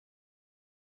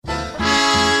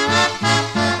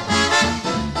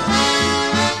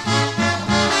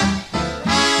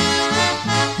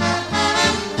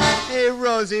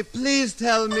me, please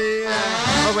tell me,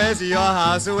 where's your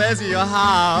house, where's your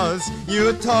house?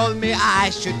 You told me I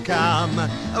should come.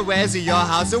 Where's your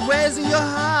house, where's your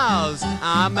house?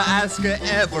 I'm asking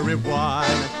everyone.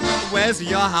 Where's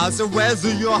your house, where's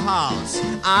your house?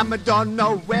 I don't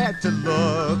know where to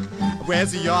look.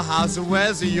 Where's your house,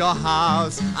 where's your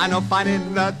house? I don't find it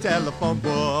in the telephone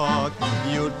book.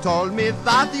 You told me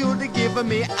that you'd give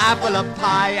me apple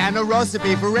pie and a roast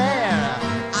beef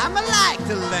rare. I'm like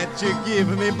to let you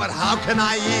give me, but how can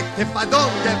I eat if I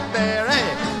don't get there?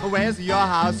 Hey, where's your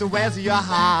house, where's your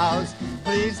house?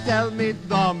 Please tell me,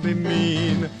 don't be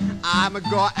mean. I'm a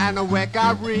go and a wake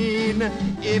green.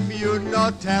 If you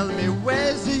not tell me,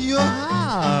 where's your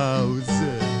house?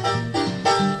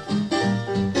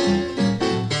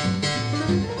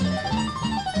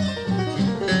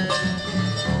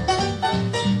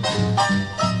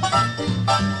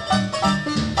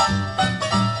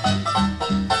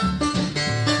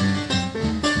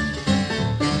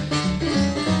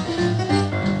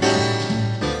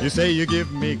 You say you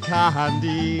give me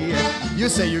candy. You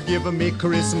say you give me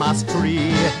Christmas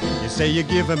tree. You say you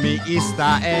give me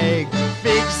Easter egg.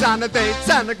 Figs and the dates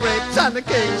and the grapes and the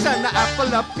cakes and the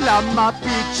apple, a plum, a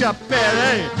peach, a pear.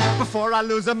 Hey, before I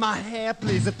lose my hair,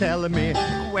 please tell me,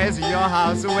 where's your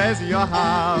house, where's your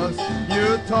house?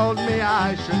 You told me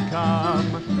I should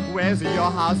come. Where's your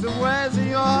house, where's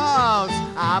your house?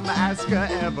 I'm asking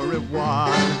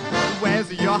everyone.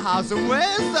 Where's your house,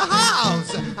 where's the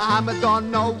house? I don't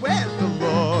know where to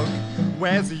look.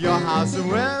 Where's your house,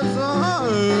 where's the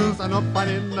house? I don't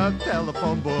find it in the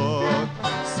telephone book.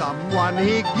 Someone,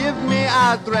 he give me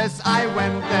address. I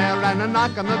went there and I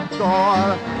knock on the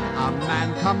door. A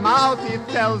man come out, he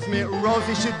tells me,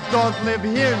 Rosie, she don't live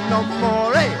here no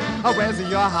more. Hey, where's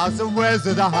your house, where's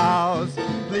the house?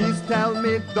 Please tell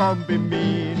me, don't be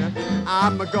mean.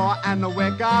 I'm go and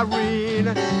wake green.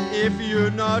 If you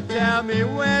not tell me,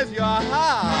 where's your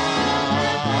house?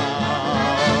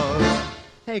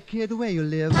 Hey kid, where you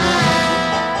live?